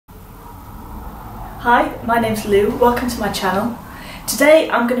Hi, my name's Lou, welcome to my channel. Today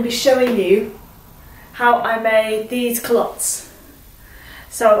I'm going to be showing you how I made these culottes.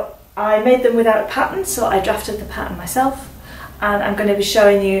 So I made them without a pattern, so I drafted the pattern myself, and I'm going to be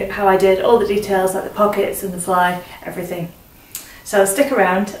showing you how I did all the details like the pockets and the fly, everything. So stick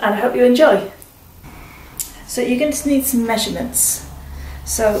around and I hope you enjoy. So you're going to need some measurements.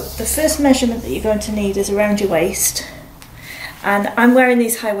 So the first measurement that you're going to need is around your waist. And I'm wearing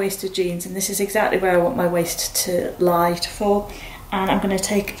these high-waisted jeans, and this is exactly where I want my waist to lie to fall. And I'm going to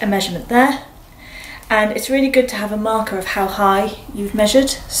take a measurement there. And it's really good to have a marker of how high you've measured.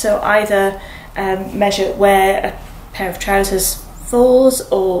 So either measure where a pair of trousers falls,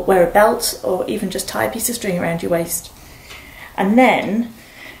 or wear a belt, or even just tie a piece of string around your waist. And then,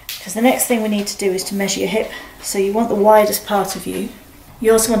 because the next thing we need to do is to measure your hip. So you want the widest part of you.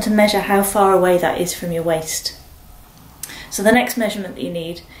 You also want to measure how far away that is from your waist. So the next measurement that you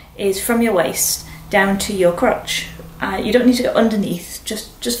need is from your waist down to your crotch. You don't need to go underneath,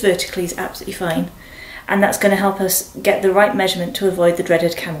 just vertically is absolutely fine. And that's going to help us get the right measurement to avoid the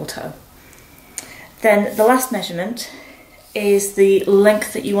dreaded camel toe. Then the last measurement is the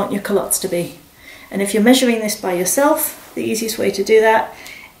length that you want your culottes to be. And if you're measuring this by yourself, the easiest way to do that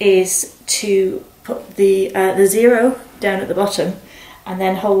is to put the 0 down at the bottom and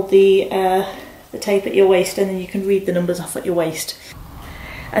then hold the tape at your waist, and then you can read the numbers off at your waist.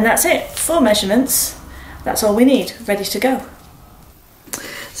 And that's it, 4 measurements, that's all we need, ready to go.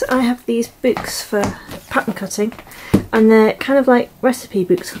 So I have these books for pattern cutting, and they're kind of like recipe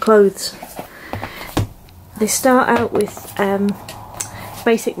books for clothes. They start out with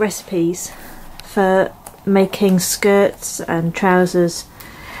basic recipes for making skirts and trousers,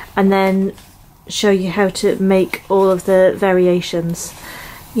 and then show you how to make all of the variations.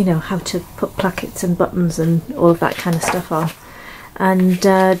 You know, how to put plackets and buttons and all of that kind of stuff on, and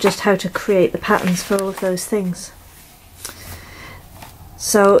just how to create the patterns for all of those things.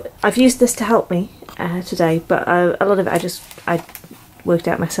 So I've used this to help me today, but a lot of it I worked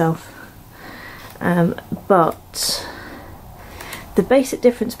out myself. But the basic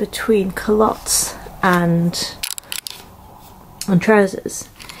difference between culottes and trousers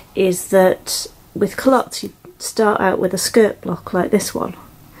is that with culottes you start out with a skirt block like this one.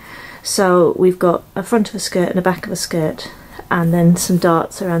 So we've got a front of a skirt and a back of a skirt, and then some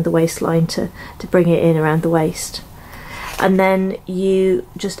darts around the waistline to bring it in around the waist. And then you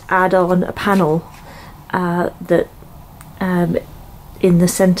just add on a panel that in the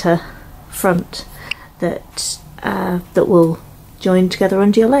centre front that will join together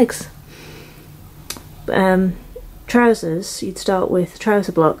under your legs. Trousers, you'd start with a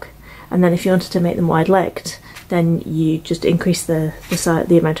trouser block, and then if you wanted to make them wide-legged, then you just increase the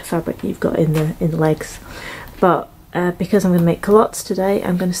amount of fabric you've got in the legs. But because I'm going to make culottes today,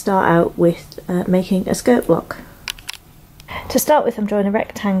 I'm going to start out with making a skirt block. To start with, I'm drawing a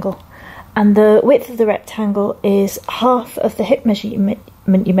rectangle, and the width of the rectangle is half of the hip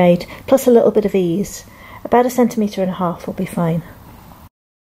measurement you made, plus a little bit of ease. About 1.5 centimetres will be fine.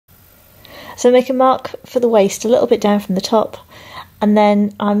 So make a mark for the waist a little bit down from the top, and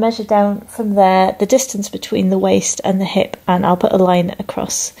then I measure down from there the distance between the waist and the hip, and I'll put a line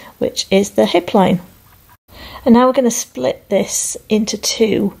across, which is the hip line. And now we're going to split this into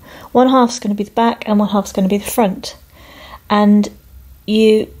 2. One half's going to be the back and one half's going to be the front. And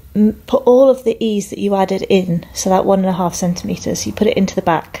you put all of the ease that you added in, so that 1.5 centimetres, you put it into the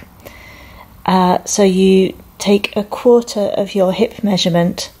back. So you take 1/4 of your hip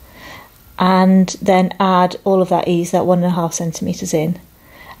measurement and then add all of that ease, that 1.5 centimetres in.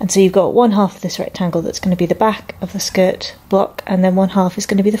 And so you've got 1/2 of this rectangle that's going to be the back of the skirt block, and then 1/2 is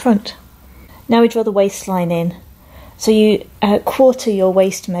going to be the front. Now we draw the waistline in. So you quarter your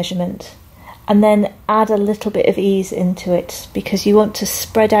waist measurement and then add a little bit of ease into it, because you want to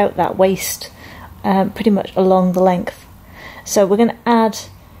spread out that waist pretty much along the length. So we're going to add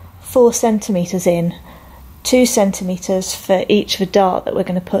 4 centimetres in, 2 centimetres for each of a dart that we're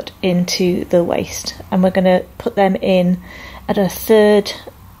going to put into the waist, and we're going to put them in at 1/3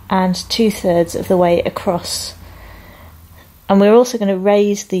 and 2/3 of the way across. And we're also going to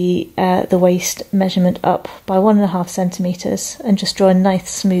raise the waist measurement up by 1.5 centimetres and just draw a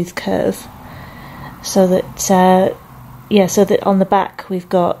nice smooth curve, so that so that on the back we've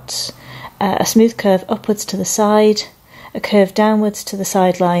got a smooth curve upwards to the side, a curve downwards to the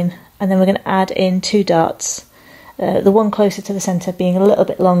sideline, and then we're going to add in 2 darts. The one closer to the centre being a little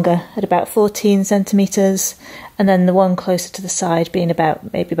bit longer at about 14 centimetres, and then the one closer to the side being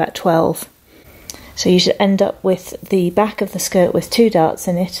maybe about 12. So you should end up with the back of the skirt with 2 darts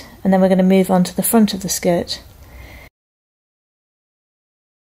in it, and then we're going to move on to the front of the skirt.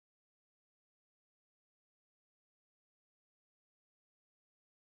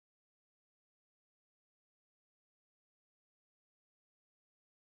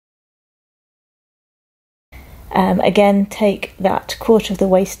 Again, take that quarter of the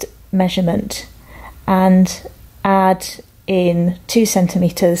waist measurement and add in 2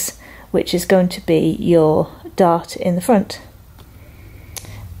 centimetres, which is going to be your dart in the front.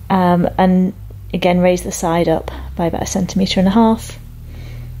 And again, raise the side up by about 1.5 centimetres.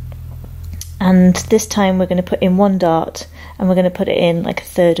 And this time we're going to put in 1 dart, and we're going to put it in like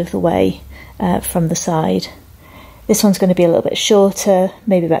 1/3 of the way from the side. This one's going to be a little bit shorter,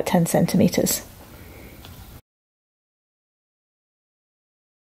 maybe about 10 centimetres.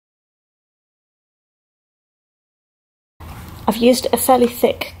 I've used a fairly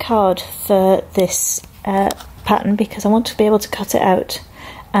thick card for this pattern because I want to be able to cut it out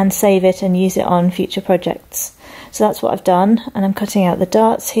and save it and use it on future projects. So that's what I've done, and I'm cutting out the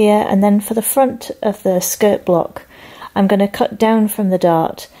darts here, and then for the front of the skirt block I'm going to cut down from the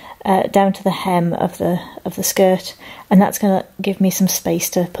dart down to the hem of the skirt, and that's going to give me some space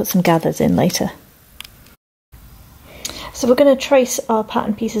to put some gathers in later. So we're going to trace our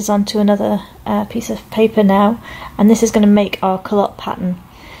pattern pieces onto another piece of paper now, and this is going to make our culotte pattern.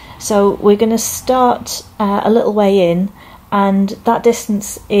 So we're going to start a little way in, and that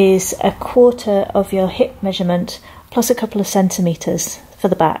distance is 1/4 of your hip measurement plus a couple of centimetres for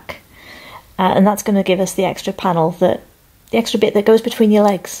the back. And that's going to give us the extra panel, the extra bit that goes between your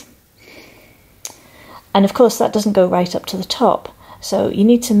legs. And of course that doesn't go right up to the top, so you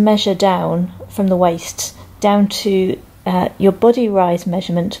need to measure down from the waist down to your body rise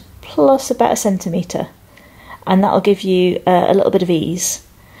measurement plus about 1 centimetre, and that'll give you a little bit of ease.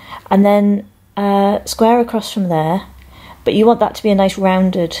 And then square across from there, but you want that to be a nice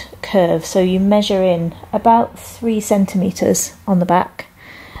rounded curve, so you measure in about 3 centimetres on the back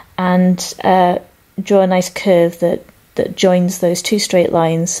and draw a nice curve that joins those 2 straight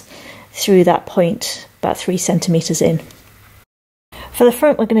lines through that point about 3 centimetres in. For the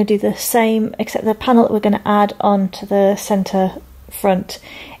front we're going to do the same, except the panel that we're going to add on to the centre front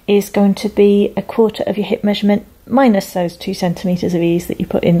is going to be 1/4 of your hip measurement minus those 2 centimetres of ease that you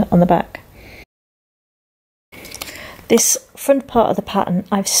put in on the back. This front part of the pattern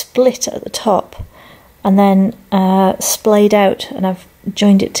I've split at the top and then splayed out, and I've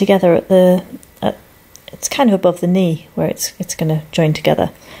joined it together at it's kind of above the knee where it's going to join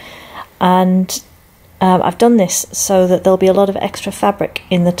together. And I've done this so that there'll be a lot of extra fabric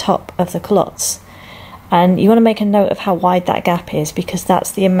in the top of the culottes, and you want to make a note of how wide that gap is, because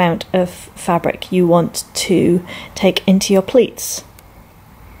that's the amount of fabric you want to take into your pleats.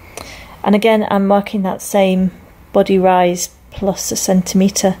 And again, I'm marking that same body rise plus 1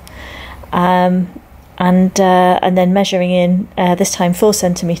 centimetre, and then measuring in this time 4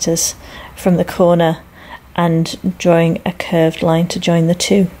 centimetres from the corner and drawing a curved line to join the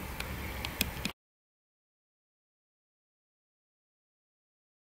 2.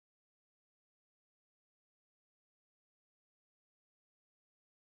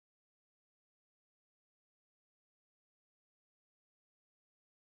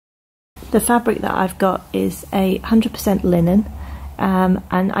 The fabric that I've got is 100% linen, and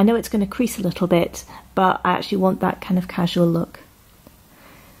I know it's going to crease a little bit, but I actually want that kind of casual look.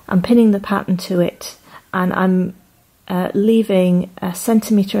 I'm pinning the pattern to it, and I'm leaving 1.5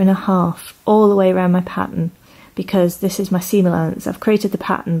 centimetres all the way around my pattern, because this is my seam allowance. I've created the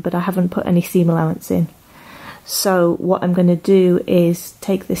pattern, but I haven't put any seam allowance in. So what I'm going to do is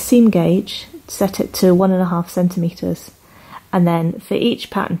take the seam gauge, set it to 1.5 centimetres, and then for each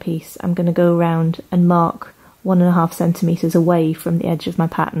pattern piece I'm going to go around and mark 1.5 centimetres away from the edge of my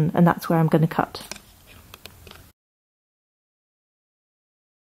pattern, and that's where I'm going to cut.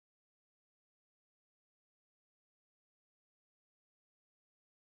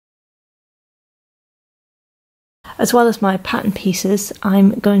 As well as my pattern pieces,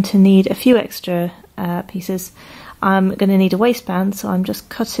 I'm going to need a few extra pieces. I'm going to need a waistband, so I'm just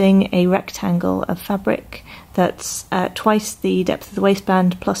cutting a rectangle of fabric that's twice the depth of the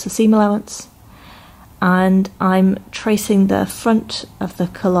waistband plus the seam allowance, and I'm tracing the front of the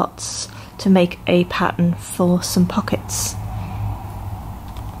culottes to make a pattern for some pockets.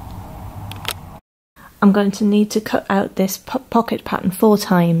 I'm going to need to cut out this pocket pattern 4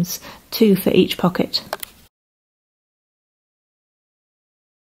 times, 2 for each pocket.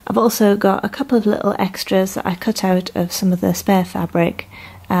 I've also got a couple of little extras that I cut out of some of the spare fabric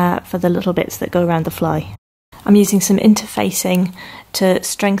for the little bits that go around the fly. I'm using some interfacing to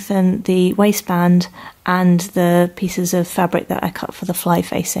strengthen the waistband and the pieces of fabric that I cut for the fly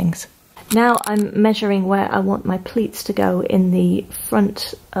facings. Now I'm measuring where I want my pleats to go in the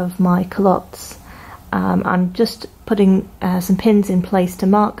front of my culottes. I'm just putting some pins in place to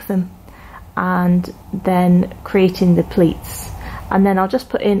mark them, and then creating the pleats. and then I'll just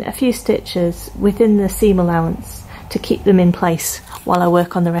put in a few stitches within the seam allowance to keep them in place while I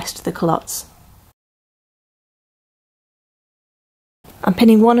work on the rest of the culottes. I'm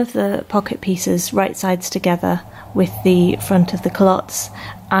pinning one of the pocket pieces right sides together with the front of the culottes,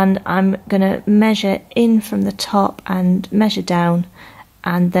 and I'm going to measure in from the top and measure down,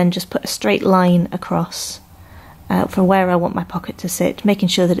 and then just put a straight line across from where I want my pocket to sit, making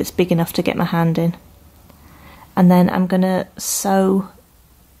sure that it's big enough to get my hand in. And then I'm going to sew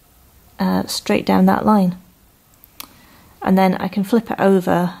straight down that line. And then I can flip it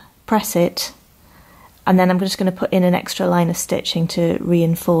over, press it, and then I'm just going to put in an extra line of stitching to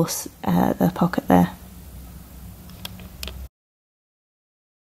reinforce the pocket there.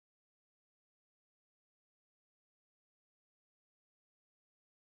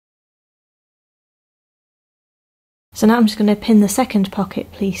 So now I'm just going to pin the second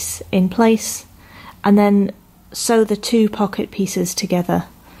pocket piece in place and then sew the two pocket pieces together,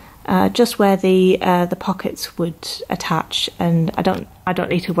 just where the pockets would attach, and I don't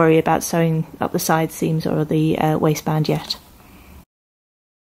need to worry about sewing up the side seams or the waistband yet.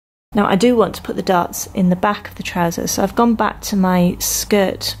 Now I do want to put the darts in the back of the trousers, so I've gone back to my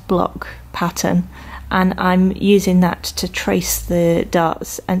skirt block pattern and I'm using that to trace the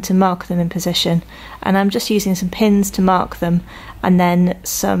darts and to mark them in position, and I'm just using some pins to mark them and then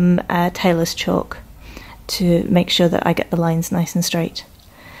some tailor's chalk to make sure that I get the lines nice and straight.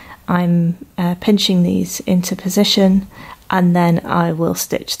 I'm pinching these into position and then I will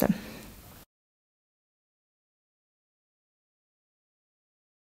stitch them.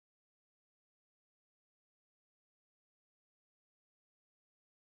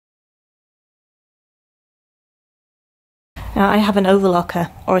 Now I have an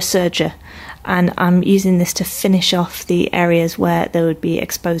overlocker or a serger, and I'm using this to finish off the areas where there would be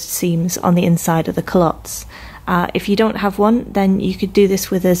exposed seams on the inside of the culottes. If you don't have one, then you could do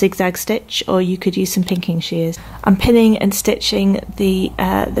this with a zigzag stitch, or you could use some pinking shears. I'm pinning and stitching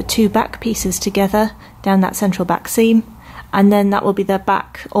the two back pieces together down that central back seam, and then that will be the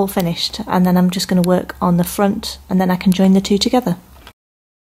back all finished, and then I'm just going to work on the front and then I can join the two together.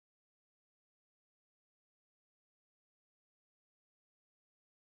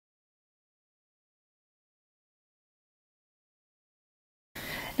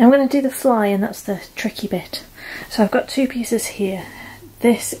 Now I'm going to do the fly, and that's the tricky bit. So I've got two pieces here.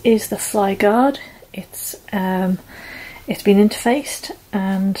 This is the fly guard. It's been interfaced,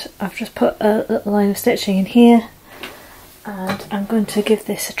 and I've just put a little line of stitching in here, and I'm going to give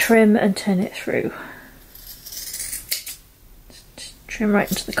this a trim and turn it through. Just trim right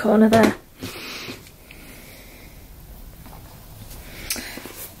into the corner there.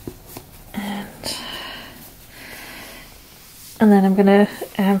 And then I'm going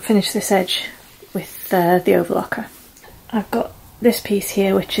to finish this edge with the overlocker. I've got this piece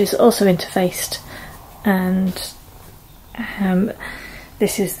here which is also interfaced, and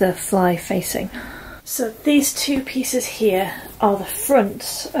this is the fly facing. So these two pieces here are the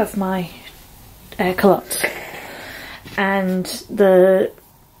fronts of my culottes, and the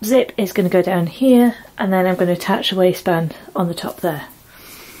zip is going to go down here, and then I'm going to attach a waistband on the top there.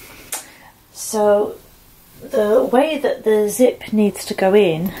 So the way that the zip needs to go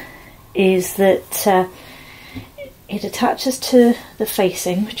in is that it attaches to the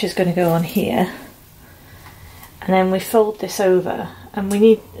facing, which is going to go on here, and then we fold this over, and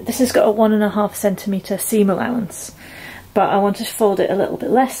this has got a 1.5 centimetre seam allowance, but I want to fold it a little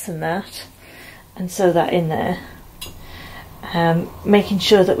bit less than that and sew that in there, making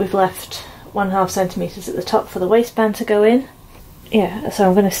sure that we've left 1.5 centimetres at the top for the waistband to go in. Yeah, so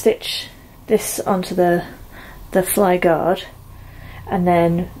I'm going to stitch this onto the fly guard, and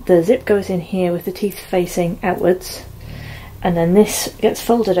then the zip goes in here with the teeth facing outwards, and then this gets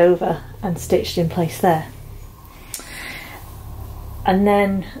folded over and stitched in place there. And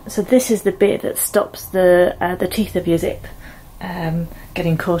then, so this is the bit that stops the teeth of your zip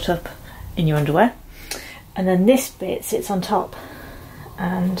getting caught up in your underwear, and then this bit sits on top,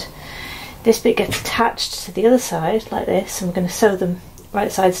 and this bit gets attached to the other side like this. I'm going to sew them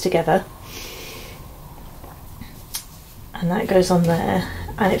right sides together, and that goes on there,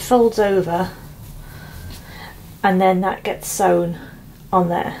 and it folds over, and then that gets sewn on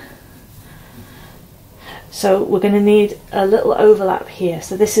there. So we're going to need a little overlap here,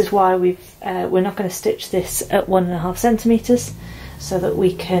 so this is why we're not going to stitch this at 1.5 centimetres, so that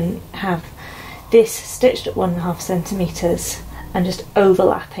we can have this stitched at 1.5 centimetres and just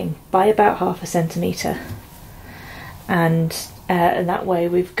overlapping by about 0.5 centimetre, and that way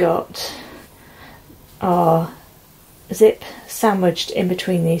we've got our zip sandwiched in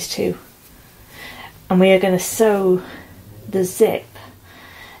between these two, and we are going to sew the zip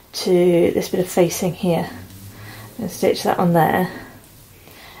to this bit of facing here and stitch that on there,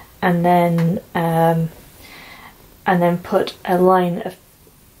 and then put a line of,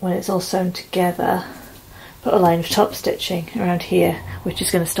 when it's all sewn together, put a line of top stitching around here, which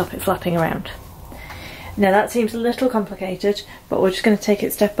is going to stop it flapping around. Now that seems a little complicated, but we're just going to take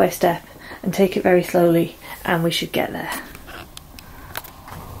it step by step and take it very slowly, and we should get there.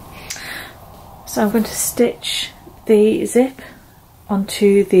 So I'm going to stitch the zip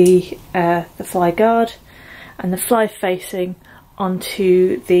onto the fly guard, and the fly facing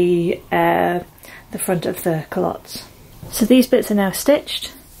onto the front of the culottes. So these bits are now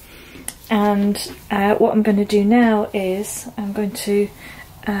stitched, and what I'm going to do now is I'm going to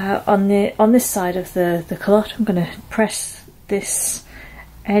on this side of the culotte, I'm going to press this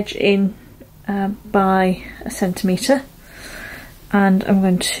edge in by 1 centimetre, and I'm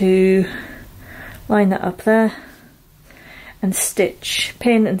going to line that up there and stitch,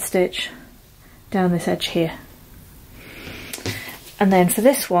 pin and stitch down this edge here. And then for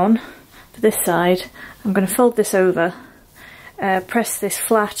this one, for this side, I'm going to fold this over, press this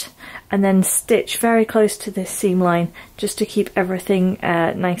flat, and then stitch very close to this seam line, just to keep everything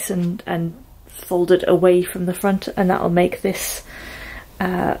nice and folded away from the front, and that will make this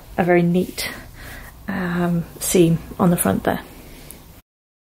a very neat seam on the front there.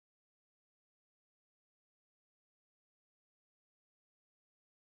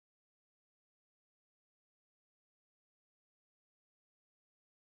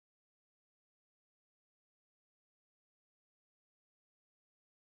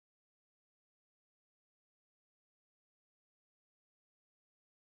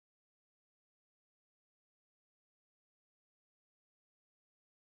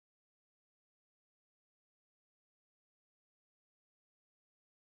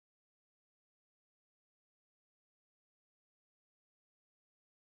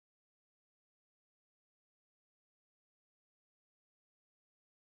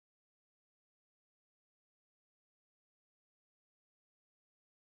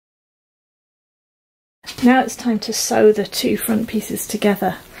 Now it's time to sew the two front pieces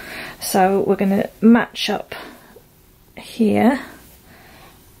together. So we're going to match up here,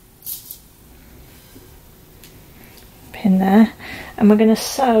 pin there, and we're going to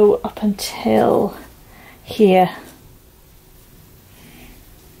sew up until here.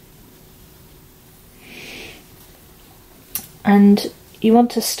 And you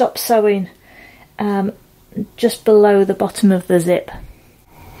want to stop sewing just below the bottom of the zip.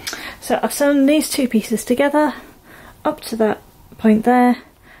 So I've sewn these two pieces together up to that point there,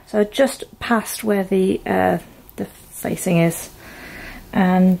 so just past where the facing is,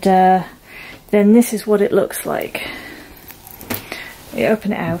 and then this is what it looks like. You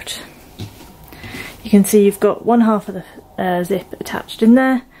open it out, you can see you've got one half of the zip attached in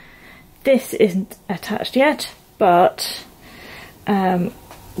there. This isn't attached yet, but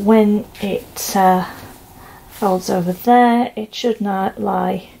when it folds over there, it should not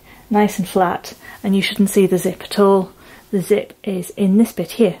lie nice and flat, and you shouldn't see the zip at all. The zip is in this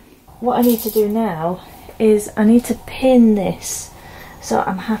bit here. What I need to do now is I need to pin this so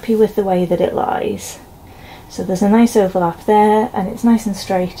I'm happy with the way that it lies. So there's a nice overlap there and it's nice and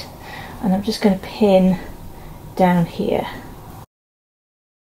straight, and I'm just going to pin down here.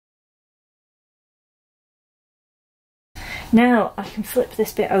 Now I can flip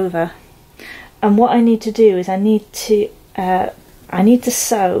this bit over, and what I need to do is I need to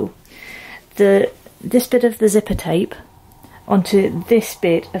sew this bit of the zipper tape onto this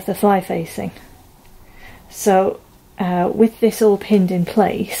bit of the fly facing. So with this all pinned in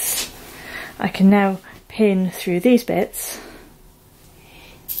place, I can now pin through these bits,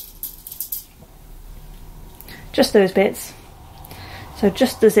 just those bits, so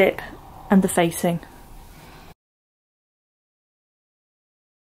just the zip and the facing.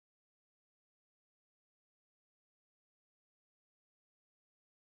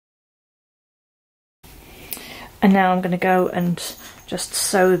 And now I'm going to go and just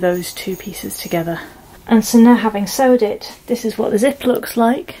sew those two pieces together. And so now, having sewed it, this is what the zip looks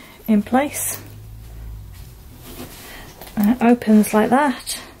like in place. And it opens like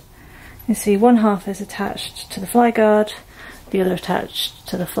that. You see one half is attached to the fly guard, the other attached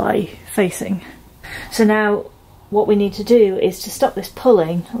to the fly facing. So now what we need to do is to stop this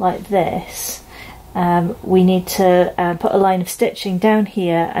pulling like this. We need to put a line of stitching down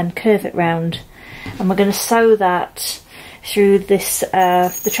here and curve it round. And we're going to sew that through this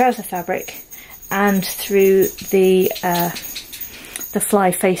the trouser fabric and through the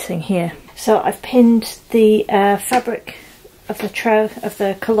fly facing here. So I've pinned the fabric of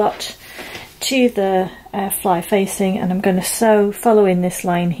the culotte to the fly facing, and I'm going to sew following this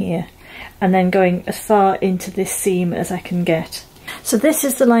line here and then going as far into this seam as I can get. So this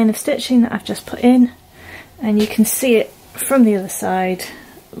is the line of stitching that I've just put in, and you can see it from the other side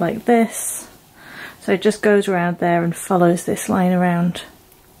like this. So it just goes around there and follows this line around.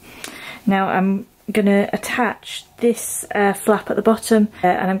 Now I'm going to attach this flap at the bottom,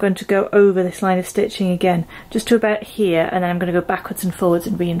 and I'm going to go over this line of stitching again just to about here, and then I'm going to go backwards and forwards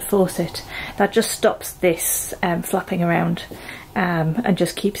and reinforce it. That just stops this flapping around and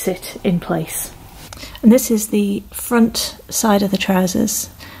just keeps it in place. And this is the front side of the trousers,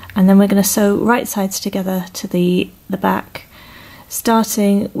 and then we're going to sew right sides together to the back,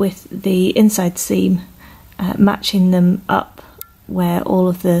 starting with the inside seam, matching them up where all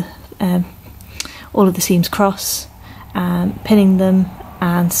of the seams cross, pinning them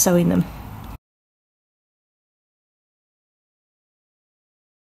and sewing them.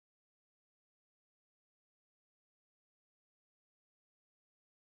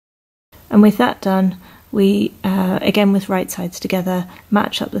 And with that done, we, again with right sides together,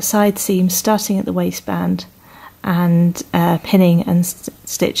 match up the side seams starting at the waistband and pinning and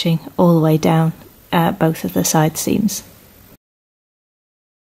stitching all the way down both of the side seams.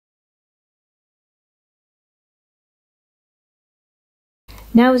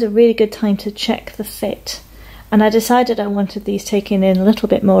 Now is a really good time to check the fit, and I decided I wanted these taking in a little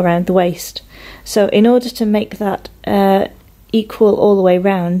bit more around the waist. So in order to make that equal all the way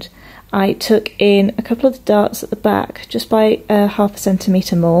round, I took in a couple of the darts at the back just by half a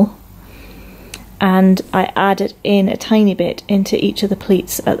centimetre more, and I added in a tiny bit into each of the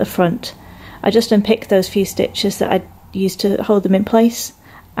pleats at the front. I just unpicked those few stitches that I used to hold them in place,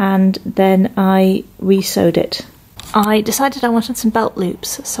 and then I re-sewed it. I decided I wanted some belt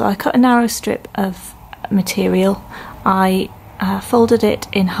loops, so I cut a narrow strip of material. I folded it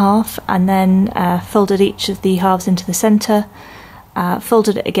in half and then folded each of the halves into the centre,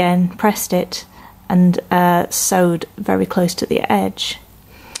 folded it again, pressed it, and sewed very close to the edge.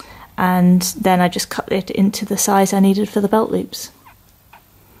 And then I just cut it into the size I needed for the belt loops.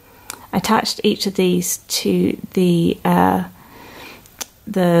 I attached each of these to the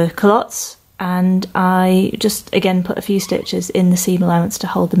culottes, and I just again put a few stitches in the seam allowance to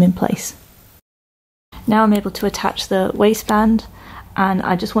hold them in place. Now I'm able to attach the waistband, and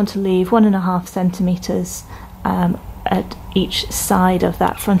I just want to leave 1.5 centimetres at each side of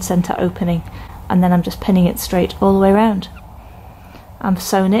that front centre opening, and then I'm just pinning it straight all the way around. I'm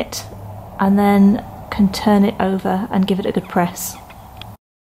sewn it and then can turn it over and give it a good press.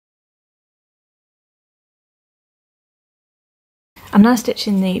 I'm now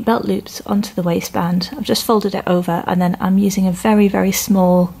stitching the belt loops onto the waistband. I've just folded it over, and then I'm using a very, very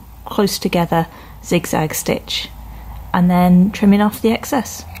small, close together zigzag stitch, and then trimming off the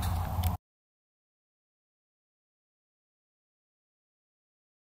excess.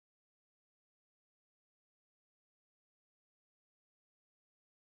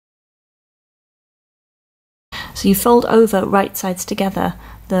 So you fold over right sides together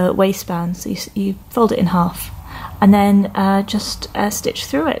the waistband, so you fold it in half, and then just stitch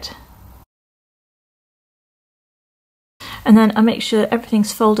through it. And then I make sure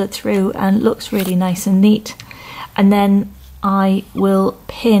everything's folded through and looks really nice and neat, and then I will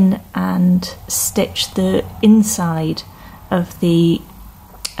pin and stitch the inside of the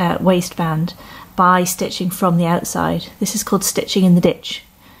waistband by stitching from the outside. This is called stitching in the ditch,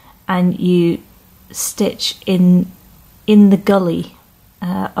 and you stitch in the gully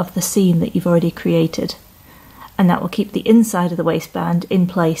of the seam that you've already created, and that will keep the inside of the waistband in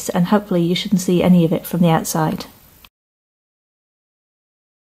place, and hopefully you shouldn't see any of it from the outside.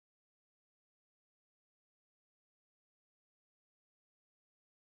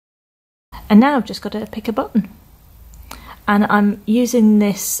 And now I've just got to pick a button, and I'm using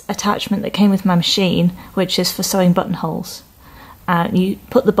this attachment that came with my machine, which is for sewing buttonholes. You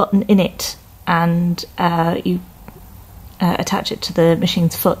put the button in it, and you attach it to the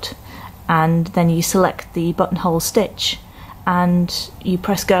machine's foot, and then you select the buttonhole stitch and you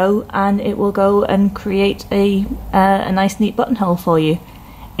press go, and it will go and create a nice neat buttonhole for you.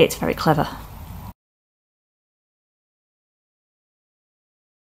 It's very clever.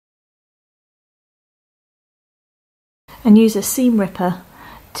 And use a seam ripper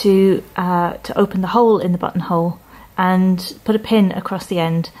to open the hole in the buttonhole, and put a pin across the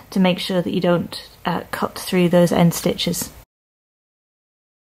end to make sure that you don't cut through those end stitches.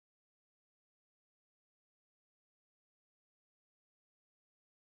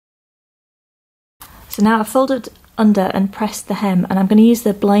 So now I've folded under and pressed the hem, and I'm going to use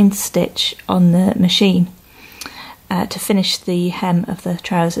the blind stitch on the machine to finish the hem of the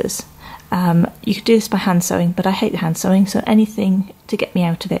trousers. You could do this by hand sewing, but I hate hand sewing, so anything to get me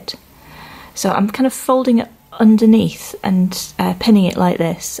out of it. So I'm kind of folding it underneath and pinning it like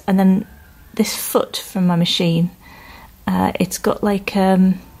this, and then this foot from my machine, it's got like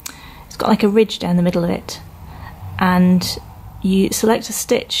a ridge down the middle of it, and you select a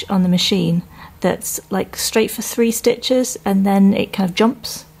stitch on the machine that's like straight for 3 stitches, and then it kind of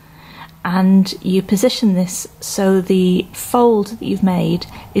jumps, and you position this so the fold that you've made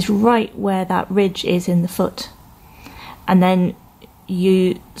is right where that ridge is in the foot, and then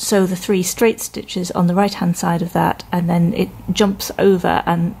you sew the 3 straight stitches on the right hand side of that, and then it jumps over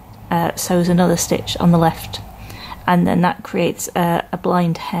and sews another stitch on the left, and then that creates a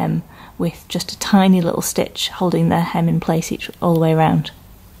blind hem with just a tiny little stitch holding the hem in place all the way around.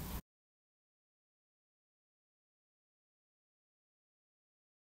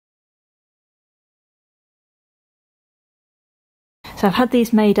 So I've had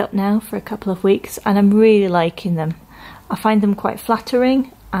these made up now for a couple of weeks, and I'm really liking them. I find them quite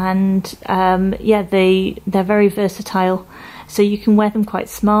flattering, and yeah, they're very versatile. So you can wear them quite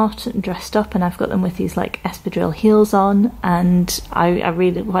smart and dressed up, and I've got them with these like espadrille heels on, and I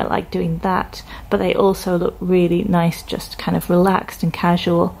really quite like doing that. But they also look really nice, just kind of relaxed and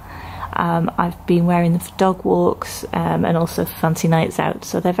casual. I've been wearing them for dog walks and also for fancy nights out,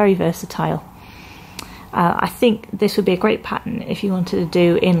 so they're very versatile. I think this would be a great pattern if you wanted to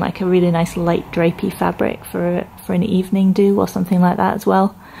do in like a really nice light drapey fabric for an evening do or something like that as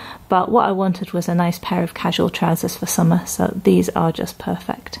well. But what I wanted was a nice pair of casual trousers for summer, so these are just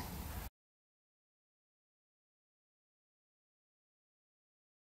perfect.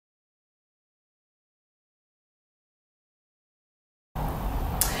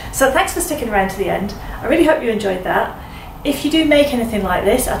 So thanks for sticking around to the end. I really hope you enjoyed that. If you do make anything like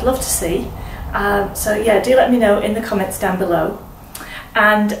this, I'd love to see. So yeah, do let me know in the comments down below.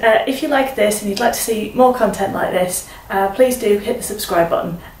 And if you like this and you'd like to see more content like this, please do hit the subscribe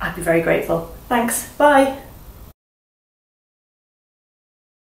button. I'd be very grateful. Thanks, bye!